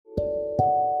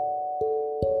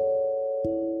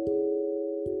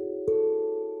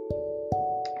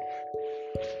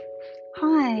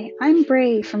Hi, I'm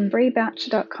Bree from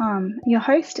BreeBoucher.com, your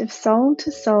host of Soul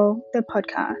to Soul, the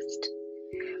podcast.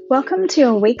 Welcome to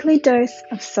your weekly dose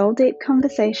of soul deep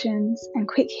conversations and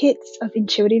quick hits of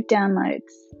intuitive downloads.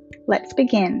 Let's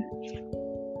begin.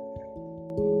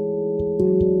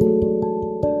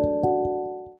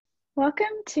 Welcome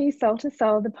to Soul,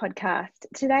 the podcast.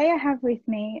 Today I have with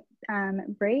me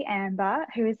Bree Amber,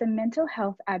 who is a mental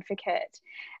health advocate,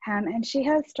 and she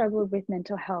has struggled with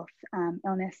mental health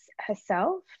illness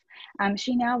herself.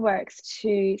 She now works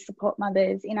to support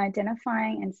mothers in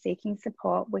identifying and seeking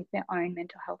support with their own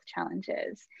mental health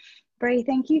challenges. Bree,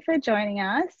 thank you for joining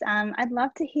us. I'd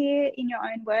love to hear in your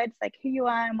own words like who you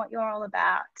are and what you're all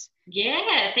about.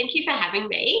 Yeah, thank you for having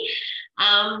me.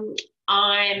 I'm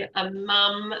a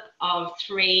mum of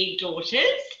three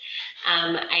daughters,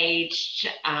 aged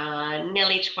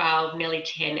nearly 12, nearly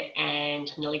 10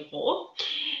 and nearly 4.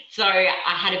 So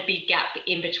I had a big gap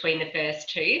in between the first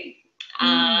two.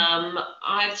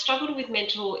 I've struggled with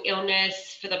mental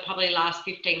illness for the probably last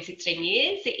 15, 16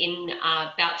 years in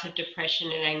bouts of depression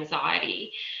and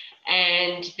anxiety.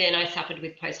 And then I suffered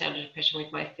with postnatal depression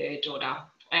with my third daughter.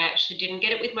 I actually didn't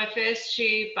get it with my first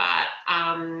two, but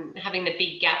having the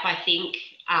big gap, I think,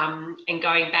 and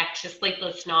going back to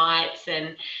sleepless nights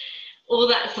and all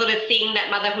that sort of thing that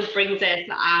motherhood brings us,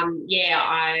 I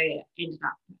ended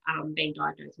up being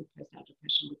diagnosed with postnatal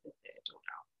depression with the third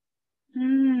daughter.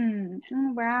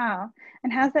 Oh, wow.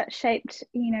 And how's that shaped,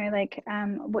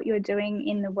 what you're doing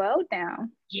in the world now?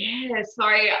 Yeah, so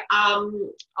I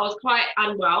was quite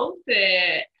unwell for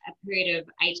a period of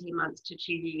 18 months to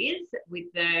 2 years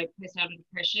with the postnatal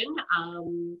depression.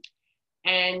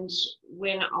 And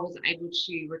when I was able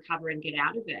to recover and get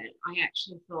out of it, I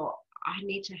actually thought I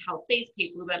need to help these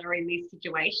people that are in this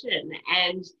situation.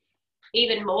 And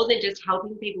even more than just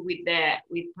helping people with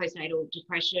postnatal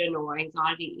depression or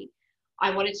anxiety, I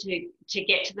wanted to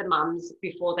get to the mums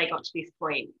before they got to this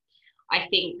point. I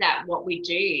think that what we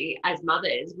do as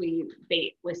mothers,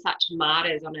 we're such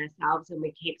martyrs on ourselves, and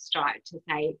we keep striving to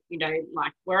say,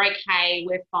 like, we're okay,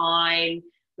 we're fine,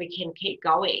 we can keep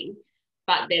going.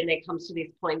 But then there comes to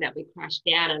this point that we crash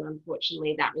down, and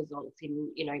unfortunately that results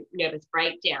in, nervous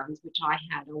breakdowns, which I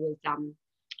had.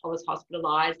 I was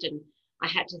hospitalized, and I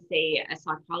had to see a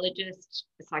psychologist,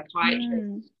 a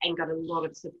psychiatrist, and got a lot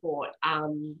of support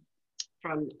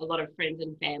from a lot of friends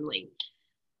and family.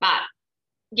 But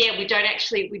yeah, we don't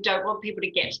want people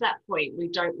to get to that point. We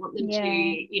don't want them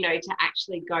to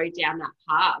actually go down that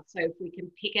path. So if we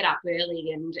can pick it up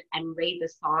early and read the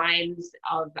signs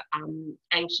of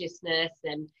anxiousness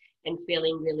and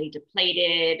feeling really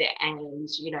depleted, and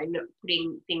not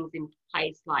putting things in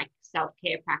place like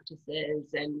self-care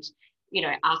practices and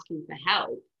asking for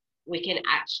help, we can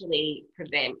actually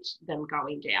prevent them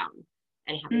going down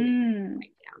and having a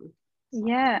breakdown.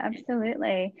 Yeah,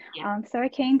 absolutely. Yeah. I'm so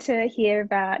keen to hear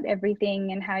about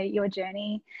everything and how your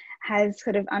journey has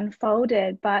sort of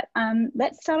unfolded. But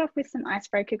let's start off with some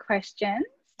icebreaker questions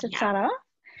to start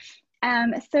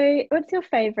off. So what's your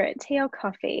favorite, tea or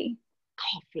coffee?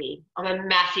 Coffee. I'm a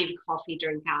massive coffee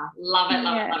drinker. Love it,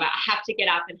 love it. I have to get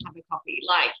up and have a coffee.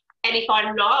 And if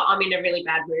I'm not, I'm in a really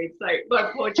bad mood. So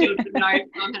my poor children know I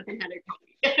haven't had a coffee.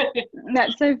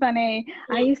 That's so funny.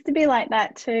 I used to be like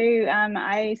that too.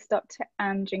 I stopped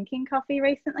drinking coffee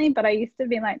recently, but I used to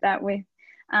be like that with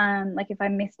if I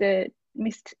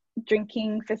missed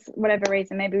drinking for whatever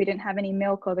reason, maybe we didn't have any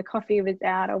milk or the coffee was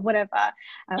out or whatever,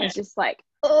 I was just like,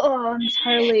 oh, I'm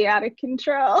totally out of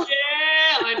control.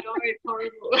 Yeah, I know, it's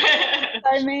horrible.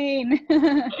 So mean.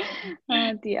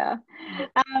 Oh dear.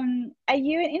 Are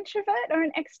you an introvert or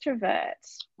an extrovert?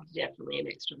 Definitely an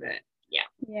extrovert.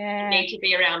 Yeah. I need to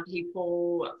be around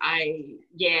people. I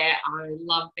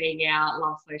love being out,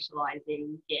 love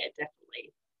socializing. Yeah,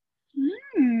 definitely.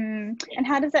 And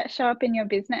how does that show up in your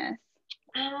business?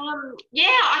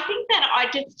 I think that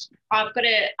I've got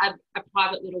a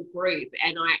private little group,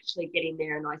 and I actually get in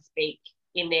there and I speak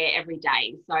in there every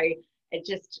day. So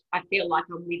I feel like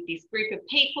I'm with this group of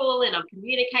people and I'm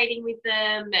communicating with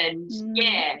them, and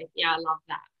I love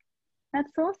that.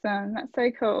 That's awesome. That's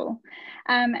so cool.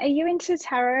 Are you into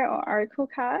tarot or oracle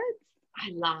cards? I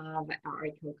love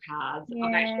oracle cards. Yeah.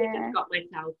 I've actually just got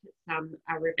myself some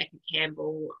Rebecca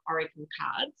Campbell oracle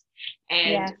cards,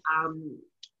 and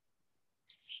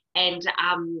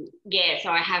so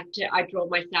I draw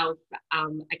myself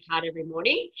a card every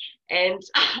morning, and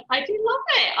I do love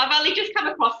it. I've only just come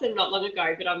across them not long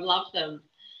ago, but I love them.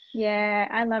 Yeah,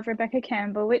 I love Rebecca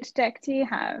Campbell. Which deck do you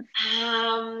have?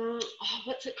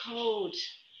 What's it called?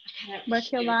 Work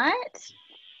Your Light?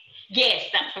 Yes,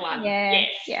 that's the one.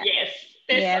 Yes.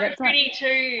 They're Yeah, so that's what pretty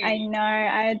I too. know.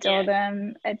 I adore Yeah.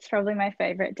 them. It's probably my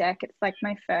favorite deck. It's like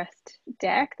my first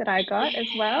deck that I got as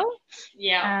Yeah. well.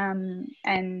 Yeah.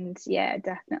 And yeah,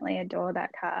 definitely adore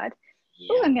that card.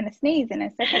 Oh, Yeah. I'm gonna sneeze in a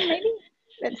second, maybe.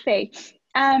 Let's see.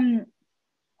 Um,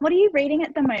 what are you reading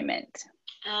at the moment?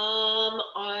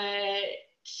 I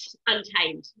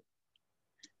Untamed.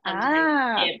 Untamed.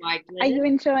 Ah, Yeah, by are you Glennon.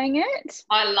 enjoying it?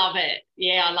 I love it.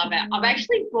 Yeah, I love it. I've Mm,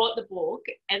 actually bought the book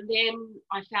and then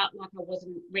I felt like I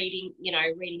wasn't reading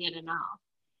it enough.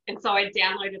 And so I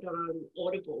downloaded it on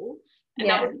Audible and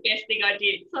that was yeah. the best thing I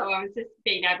did. So I was just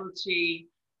being able to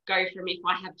go from if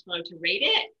I have time to read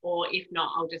it or if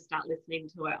not, I'll just start listening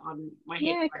to it on my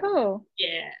Yeah, headphones. cool.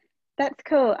 Yeah. That's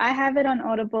cool. I have it on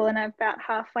Audible and I'm about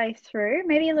halfway through,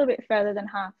 maybe a little bit further than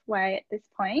halfway at this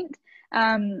point.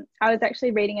 I was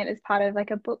actually reading it as part of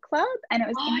like a book club, and it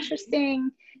was Oh,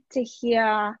 interesting to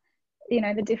hear,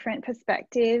 the different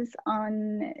perspectives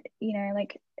on,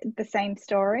 like the same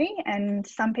story. And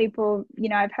some people,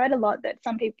 I've heard a lot that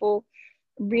some people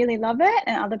really love it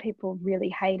and other people really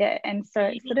hate it. And so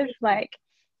it's sort of like,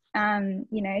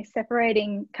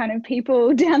 separating kind of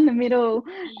people down the middle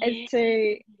as yeah.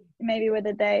 to maybe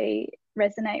whether they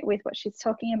resonate with what she's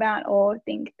talking about or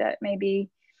think that maybe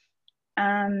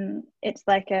it's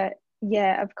like a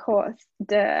yeah, of course,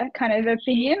 duh kind of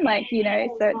opinion, like Yeah,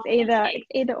 so right. it's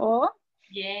either or.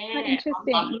 Quite Yeah, I'm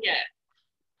loving interesting. it.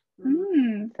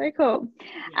 Mm, So cool.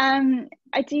 yeah.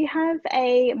 I do you have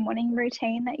a morning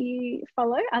routine that you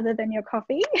follow other than your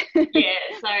coffee? Yeah,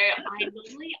 so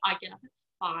I get up at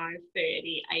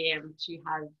 5:30 a.m. to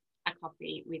have a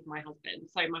coffee with my husband.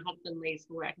 So my husband leaves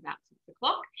for work about 6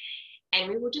 o'clock, and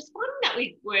we were just finding that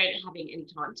we weren't having any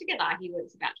time together. He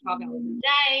works about 12 hours a Mm,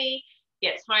 day,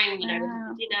 gets home, we have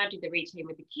the wow. dinner, do the routine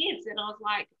with the kids, and I was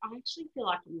like, I actually feel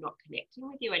like I'm not connecting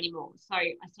with you anymore. So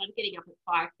I started getting up at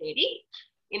 5:30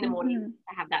 in the morning Hmm.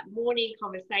 to have that morning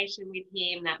conversation with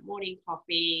him, that morning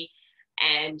coffee.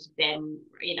 And then,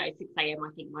 6 a.m. I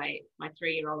think my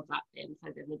 3-year-old's up then, so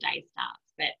then the day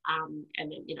starts. But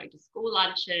and then, just school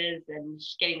lunches and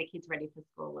getting the kids ready for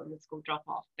school and the school drop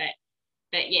off.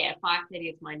 But yeah, 5:30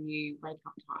 is my new wake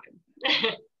up time.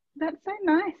 That's so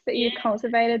nice that Yeah, you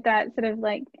cultivated that sort of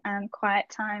like quiet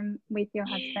time with your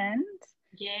yeah, husband.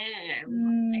 yeah. We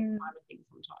have to make Mm, time, I think,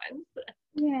 sometimes.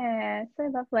 yeah, so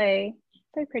lovely.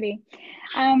 So pretty.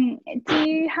 Do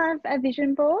you have a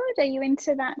vision board? Are you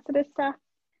into that sort of stuff?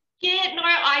 Yeah, no,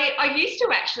 I used to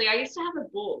actually. I used to have a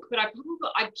book, but I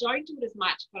don't do it as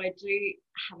much, but I do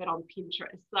have it on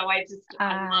Pinterest. So I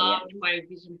Yeah, love my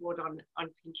vision board on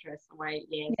Pinterest. Sort of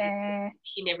yeah.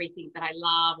 pin everything that I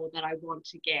love or that I want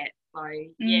to get. So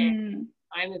yeah, Mm,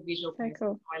 I'm a visual so person,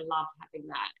 cool. so I love having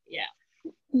that. Yeah.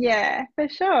 Yeah, for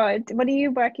sure. What are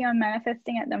you working on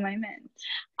manifesting at the moment?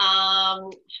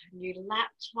 Um, New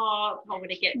laptop. I want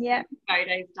to get some Yeah.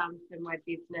 photos done for my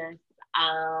business.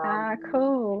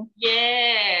 Cool.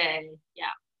 Yeah,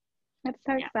 yeah, That's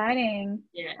so yeah, exciting.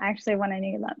 yeah, I actually want a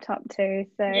new laptop too,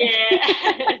 so yeah.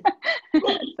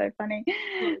 that's so funny.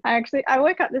 I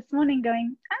woke up this morning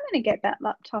going, I'm gonna get that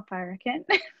laptop, I reckon.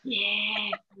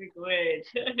 Yeah, very good.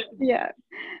 Yeah,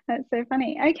 that's so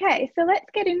funny. Okay, so let's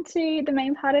get into the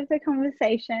main part of the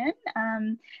conversation.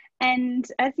 And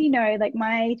as you know, like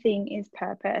my thing is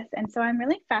purpose, and so I'm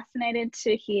really fascinated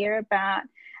to hear about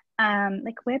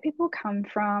like where people come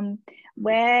from,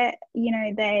 where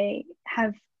they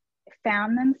have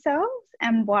found themselves,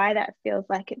 and why that feels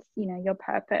like it's your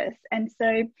purpose. And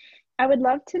so, I would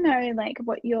love to know like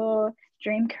what your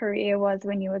dream career was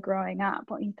when you were growing up,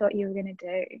 what you thought you were going to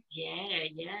do. Yeah,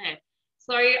 yeah.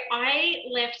 So I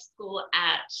left school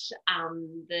at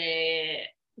the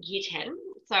year 10.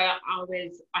 So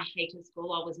I hated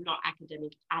school. I was not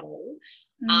academic at all.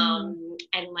 Mm,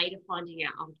 And later finding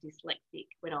out I was dyslexic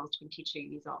when I was 22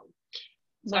 years old.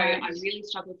 So I right. really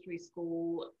struggled through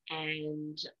school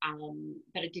and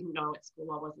but I didn't know at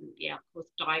school I wasn't, yeah, of course,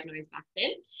 diagnosed back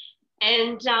then.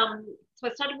 And so I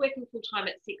started working full time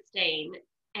at 16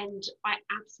 and I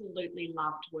absolutely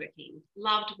loved working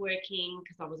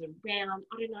because I was around,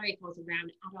 I don't know if I was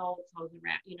around adults, I was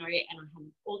around, and I had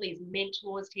all these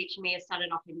mentors teaching me. I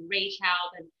started off in retail,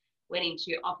 then went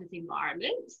into office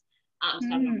environments,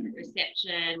 started off at Mm,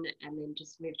 reception and then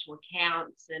just moved to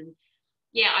accounts. And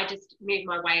yeah, I just moved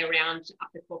my way around up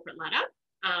the corporate ladder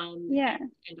yeah.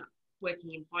 and ended up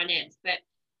working in finance. But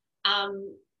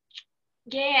um,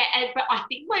 yeah, but I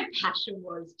think my passion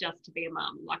was just to be a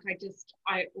mum. Like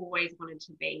I always wanted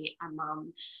to be a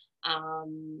mum.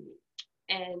 Um,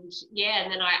 and yeah,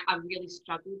 and then I really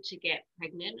struggled to get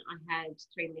pregnant. I had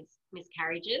three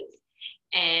miscarriages,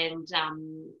 and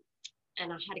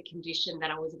and I had a condition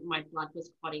that my blood was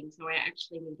clotting, so I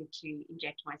actually needed to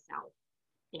inject myself,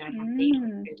 how many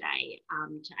times per day,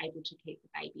 to able to keep the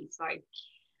baby. So,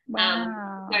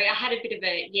 Wow. so I had a bit of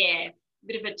a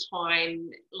time,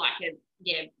 bit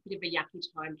of a yucky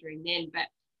time during then. But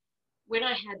when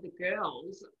I had the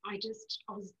girls, I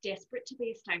was desperate to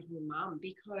be a stay-at-home mum,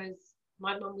 because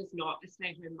my mum was not a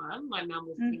stay-at-home mum. My mum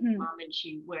was a single mum, and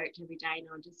she worked every day. And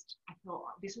I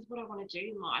thought, this is what I want to do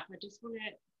in life. I just want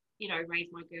to, raise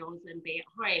my girls and be at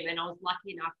home. And I was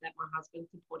lucky enough that my husband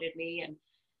supported me and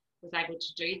was able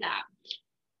to do that.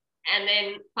 And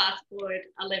then fast forward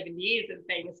 11 years of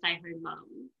being a stay-at-home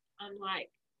mum, I'm like,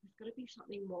 there's got to be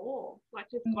something more. Like,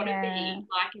 there's got to be, and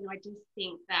I just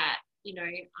think that,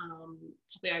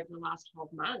 probably over the last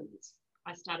 12 months,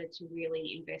 I started to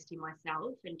really invest in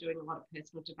myself and doing a lot of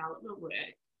personal development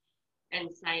work and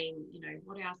saying,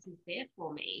 what else is there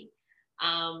for me?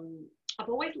 I've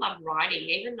always loved writing,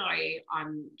 even though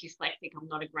I'm dyslexic. I'm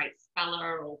not a great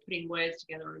speller or putting words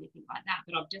together or anything like that,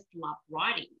 but I've just loved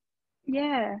writing.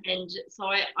 Yeah. And so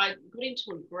I got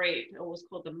into a group. It was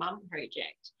called the Mum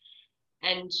Project.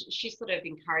 And she sort of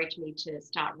encouraged me to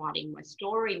start writing my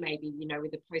story, maybe,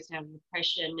 with the postnatal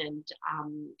depression,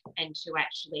 and to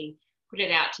actually put it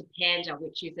out to Panda,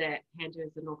 which is Panda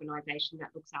is an organisation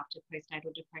that looks after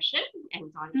postnatal depression,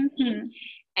 anxiety.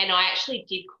 And I actually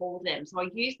did call them. So I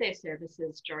used their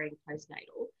services during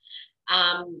postnatal.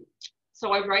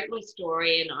 So I wrote my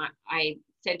story and I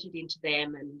sent it into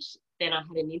them, and then I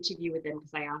had an interview with them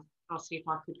because they asked me if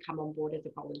I could come on board as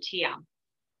a volunteer.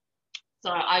 So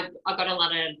I got a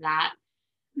lot out of that.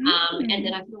 And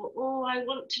then I thought, I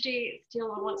want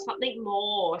something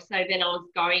more. So then I was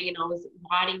going and I was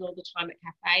writing all the time at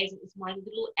cafes. It was my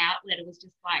little outlet. It was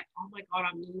just like, oh my God,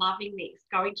 I'm loving this.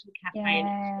 Going to a cafe and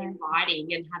actually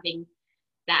writing and having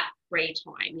that free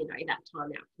time, that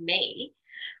time out for me.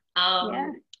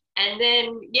 And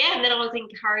then I was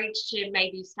encouraged to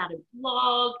maybe start a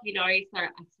blog, so I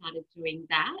started doing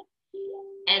that.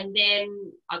 And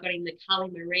then I got in the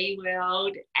Carly Marie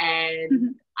world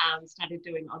and started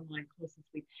doing online courses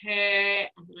with her.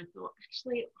 And then I thought, I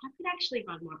could actually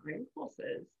run my own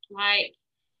courses. So I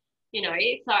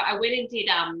went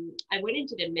and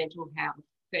did a mental health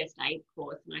first aid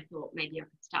course, and I thought maybe I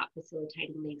could start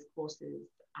facilitating these courses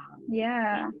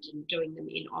and doing them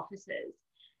in offices.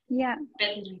 Yeah.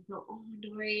 But then I thought, oh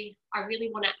no, I really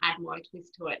want to add my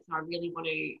twist to it. So I really want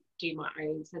to do my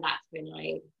own. So that's when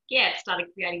I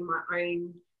started creating my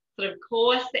own sort of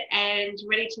course and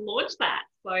ready to launch that.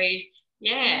 So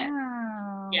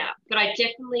But I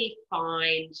definitely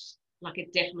find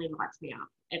it definitely lights me up.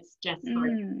 It's just so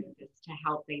to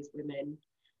help these women.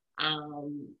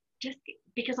 Just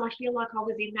because I feel like I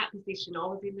was in that position. I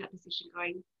was in that position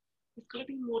going, there's got to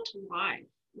be more to life.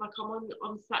 Like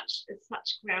it's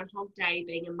such Groundhog Day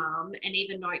being a mum, and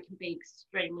even though it can be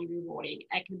extremely rewarding,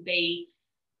 it can be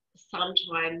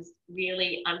sometimes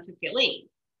really unfulfilling.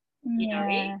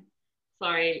 So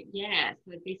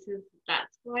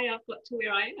that's why I've got to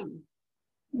where I am.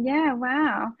 Yeah,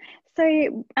 wow. So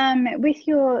with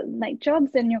your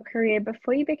jobs and your career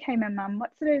before you became a mum,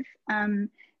 what sort of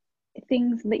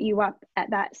things lit you up at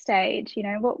that stage?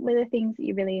 What were the things that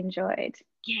you really enjoyed?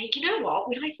 Yeah, you know what?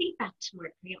 When I think back to my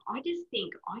career, I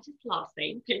just love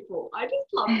seeing people. I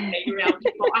just love being around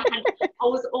people. I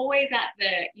was always at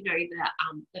the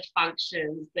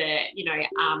functions,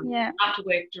 after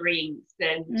work drinks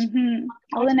and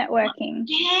all the networking.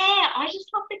 I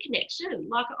just love the connection.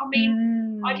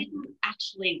 I didn't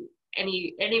actually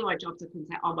any of my jobs I couldn't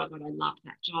say, oh my God, I loved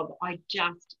that job. I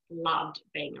just loved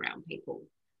being around people.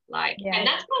 And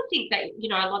that's one thing that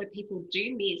a lot of people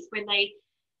do miss when they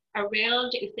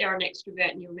if they're an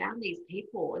extrovert and you're around these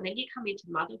people, and then you come into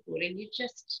motherhood and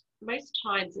most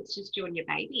times it's just you and your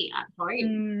baby at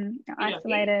home.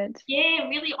 Isolated.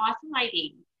 Really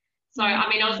isolating. So, I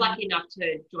was lucky enough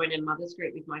to join a mother's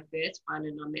group with my first one,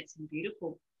 and I met some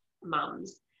beautiful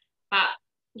mums. But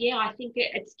I think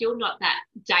it's still not that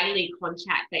daily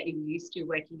contact that you're used to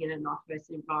working in an office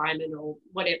environment or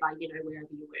whatever, wherever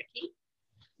you're working.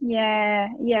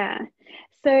 Yeah.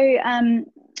 So,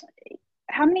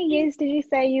 how many years did you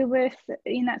say you were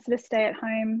in that sort of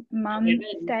stay-at-home mum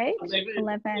stage?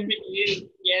 11 years.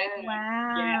 Yeah.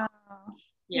 Wow.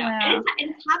 Yeah. Wow. And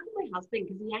it's hard for my husband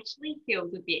because he actually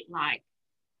feels a bit like,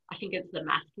 I think it's the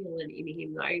masculine in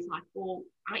him though. He's like, well,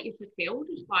 aren't you fulfilled?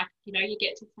 It's like, you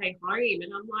get to stay home.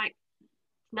 And I'm like,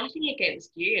 nothing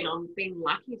against you. And I've been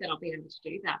lucky that I've been able to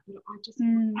do that. But I just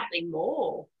want something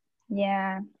more.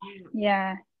 Yeah.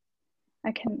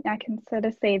 I can sort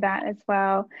of see that as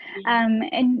well. Yeah.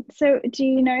 And so do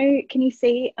you know, can you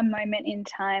see a moment in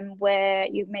time where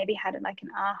you maybe had like an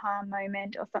aha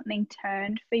moment or something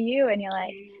turned for you and you're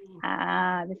like, Yeah.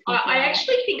 ah, this is I right.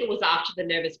 actually think it was after the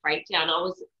nervous breakdown. I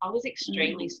was Mm.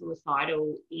 extremely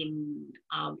suicidal in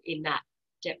that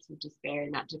depths of despair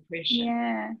and that depression.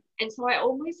 Yeah, And so I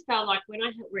almost felt like when I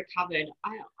had recovered,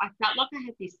 I felt like I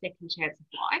had this second chance of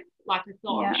life. Like I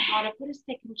thought, oh yeah, my God, I've got a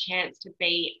second chance to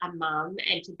be a mum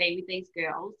and to be with these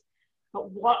girls. But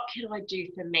what can I do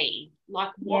for me?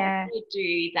 Like, what yeah, can I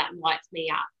do that lights me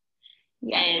up?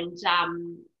 yeah.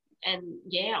 And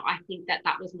yeah, I think that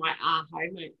was my aha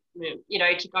moment,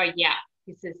 to go, yeah,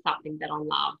 this is something that I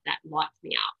love that lights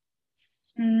me up.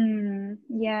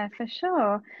 Yeah, for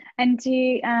sure. And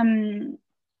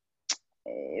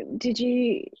did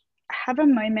you have a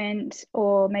moment,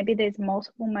 or maybe there's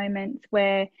multiple moments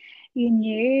where you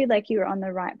knew like you were on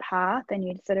the right path and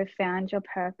you'd sort of found your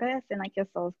purpose and like your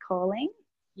soul's calling?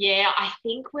 Yeah, I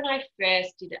think when I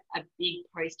first did a big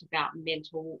post about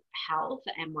mental health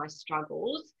and my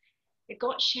struggles, it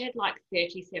got shared like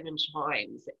 37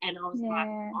 times. And I was like,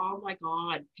 Yeah, oh my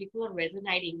God, people are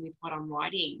resonating with what I'm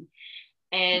writing.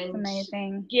 that's And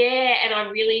amazing. yeah, and I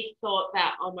really thought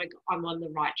that, oh my God, I'm on the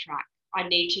right track. I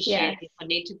need to share Yes, this. I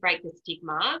need to break the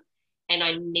stigma and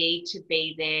I need to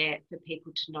be there for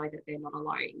people to know that they're not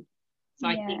alone. So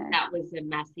I think yeah, that was a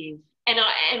massive, and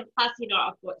plus,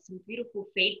 I've got some beautiful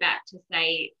feedback to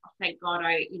say, oh, thank God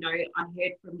I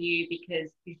heard from you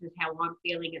because this is how I'm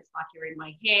feeling. It's like you're in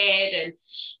my head. And,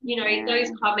 those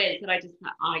yeah. comments that I just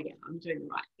thought, oh yeah, I'm doing the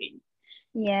right thing.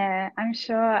 Yeah, I'm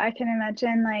sure. I can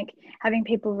imagine like having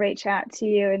people reach out to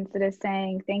you and sort of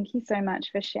saying, thank you so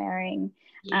much for sharing,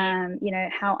 Yeah,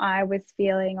 how I was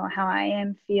feeling or how I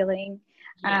am feeling.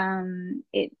 yeah,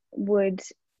 It would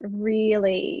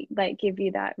really like give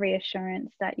you that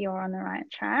reassurance that you're on the right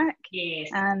track. yes.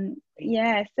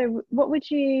 Yeah. So what would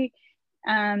you,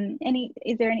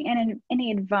 is there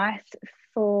any advice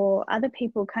for other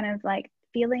people kind of like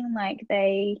feeling like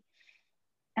they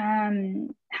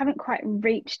haven't quite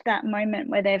reached that moment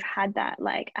where they've had that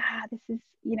like this is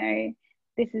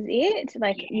this is it,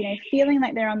 like feeling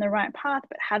like they're on the right path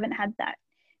but haven't had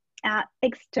that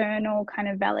external kind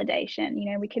of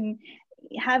validation. We can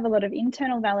have a lot of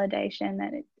internal validation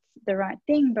that it's the right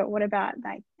thing, but what about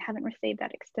like haven't received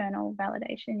that external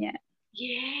validation yet?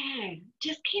 Yeah,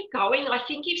 just keep going. I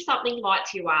think if something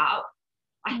lights you up,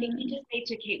 I think you Mm, just need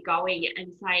to keep going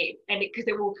and say, and because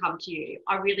it will come to you.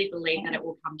 I really believe that yeah, it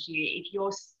will come to you. If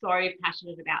you're so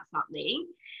passionate about something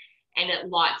and it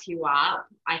lights you up,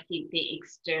 I think the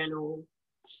external,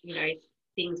 you know,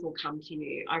 things will come to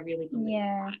you. I really believe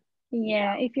yeah, that.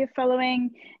 Yeah, yeah, if you're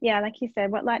following, yeah, like you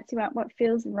said, what lights you up, what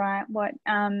feels right,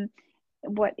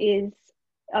 what is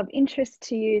of interest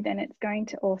to you, then it's going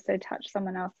to also touch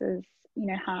someone else's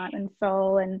heart and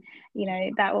soul, and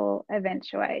that will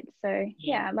eventuate. So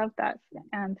yeah, yeah, I love that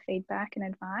feedback and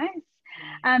advice.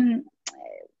 yeah. um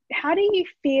how do you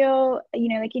feel,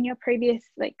 like in your previous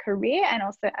like career and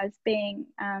also as being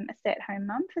a stay-at-home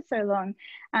mum for so long,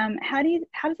 how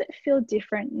does it feel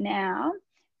different now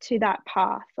to that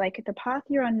path, like the path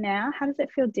you're on now? How does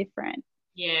it feel different?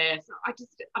 Yeah, so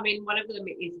I mean, one of them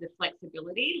is the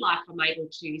flexibility. Like I'm able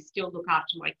to still look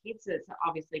after my kids. It's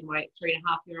obviously my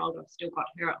 3.5-year-old. I've still got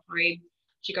her at home.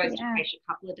 She goes to Yeah, creche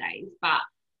a couple of days, but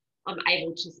I'm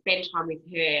able to spend time with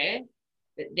her,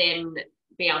 but then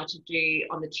be able to do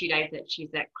on the 2 days that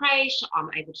she's at creche, I'm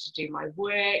able to do my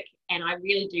work. And I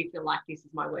really do feel like this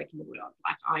is my work in the world.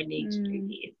 Like I need to do mm,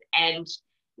 this. And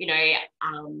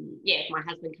yeah, if my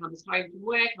husband comes home from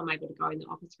work, I'm able to go in the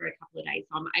office for a couple of days.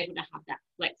 So I'm able to have that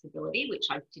flexibility, which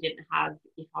I didn't have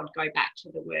if I'd go back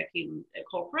to the work in a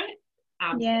corporate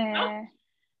sector. yeah.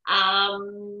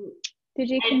 Um, Did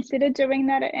you and consider doing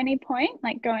that at any point,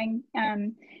 like going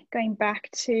back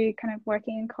to kind of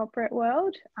working in corporate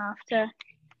world after?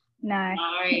 No, no,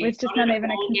 it was just not not at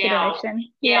even a all now.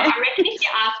 consideration. Yeah, Yeah. I reckon if you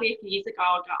asked me a few years ago,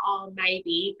 I'd go, oh,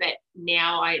 maybe. But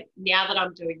now that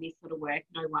I'm doing this sort of work,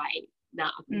 no way. No, I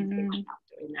couldn't see Mm, myself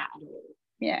doing that at all.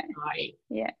 yeah, No,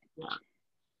 yeah. no.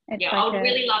 It's Yeah, I like would a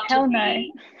really love to hell no.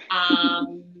 be.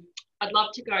 Um, I'd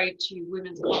love to go to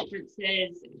women's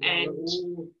conferences and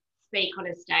speak on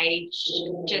a stage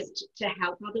just to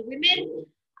help other women.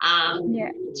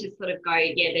 Yeah, To sort of go,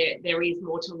 yeah, there is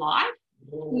more to life.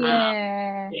 Um,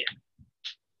 yeah. yeah.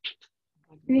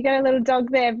 You got a little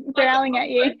dog there I got growling I'm at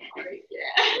so you. sorry.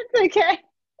 Yeah. It's okay.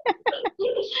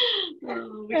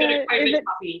 Oh, we got a If COVID it,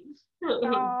 puppy.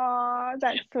 oh,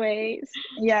 that's sweet.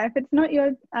 Yeah, if it's not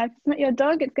your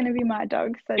dog, it's going to be my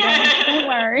dog. So don't Yeah.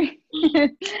 worry.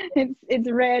 It's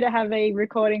rare to have a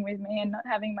recording with me and not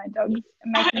having my dogs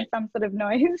making some sort of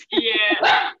noise.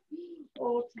 Yeah.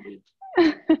 Awesome.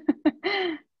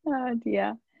 Oh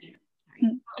dear.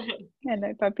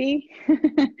 Hello, puppy.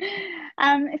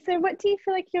 So what do you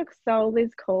feel like your soul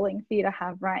is calling for you to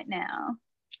have right now?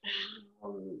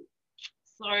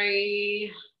 So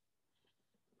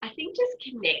I think just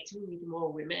connecting with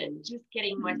more women, just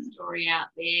getting my story out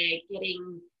there,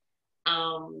 getting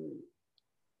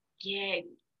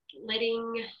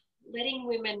letting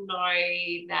women know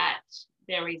that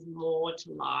there is more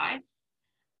to life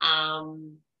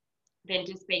than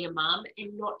just being a mum,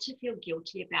 and not to feel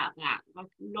guilty about that.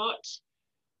 Like, not,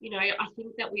 I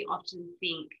think that we often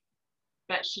think,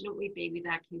 but shouldn't we be with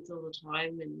our kids all the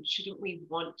time, and shouldn't we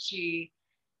want to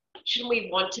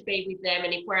be with them,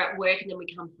 and if we're at work and then we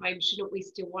come home, shouldn't we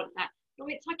still want that? No,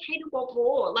 it's okay to want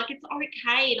more. Like, it's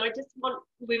okay. And I just want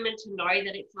women to know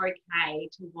that it's okay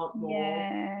to want more,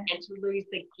 and to lose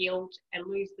the guilt and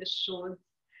lose the shoulds.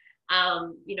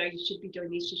 You should be doing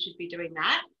this, you should be doing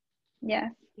that. Yeah.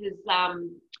 Because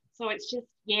so it's just,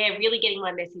 really getting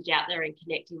my message out there and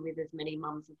connecting with as many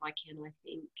mums as I can, I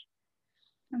think.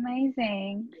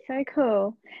 Amazing. So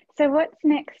cool. So what's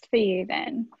next for you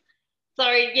then? So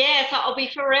I'll be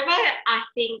forever, I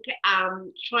think,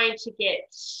 trying to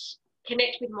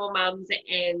connect with more mums,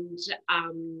 and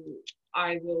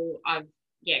I've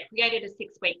created a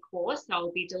 6-week course, so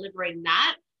I'll be delivering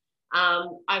that.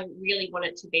 I really want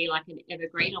it to be like an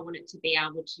evergreen. I want it to be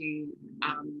able to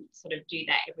sort of do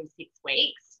that every 6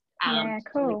 weeks.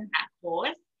 Cool. That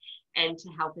course, and to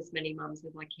help as many mums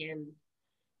as I can.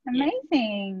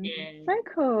 Amazing. So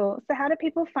cool. So how do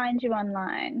people find you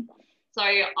online? So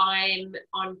I'm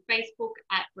on Facebook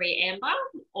at Bree Amber,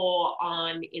 or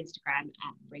on Instagram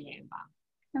at Bree Amber.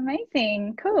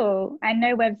 Amazing. Cool. And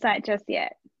no website just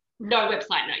yet? No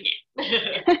website, not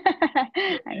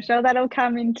yet. I'm sure that'll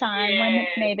come in time when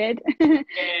it's needed. Exactly.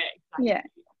 Yeah.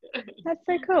 That's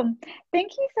so cool.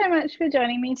 Thank you so much for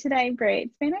joining me today, Bree.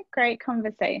 It's been a great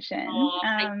conversation. Thank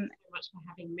you so much for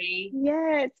having me.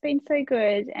 Yeah, it's been so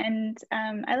good. And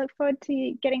I look forward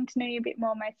to getting to know you a bit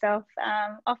more myself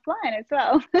offline as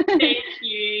well. Thank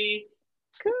you.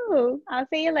 Cool. I'll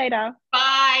see you later.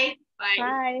 Bye.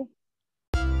 Bye.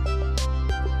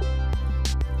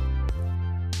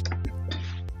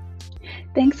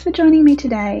 Thanks for joining me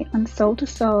today on Soul to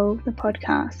Soul, the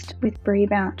podcast with Bree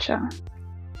Boucher.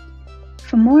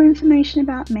 For more information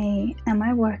about me and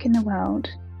my work in the world,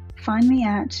 find me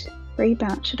at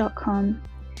breeboucher.com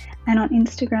and on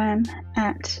Instagram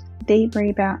at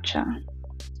 @TheBreeBoucher.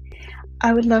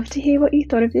 I would love to hear what you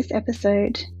thought of this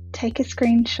episode. Take a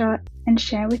screenshot and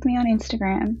share with me on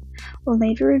Instagram, or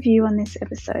leave a review on this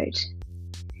episode.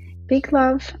 Big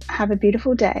love, have a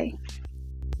beautiful day.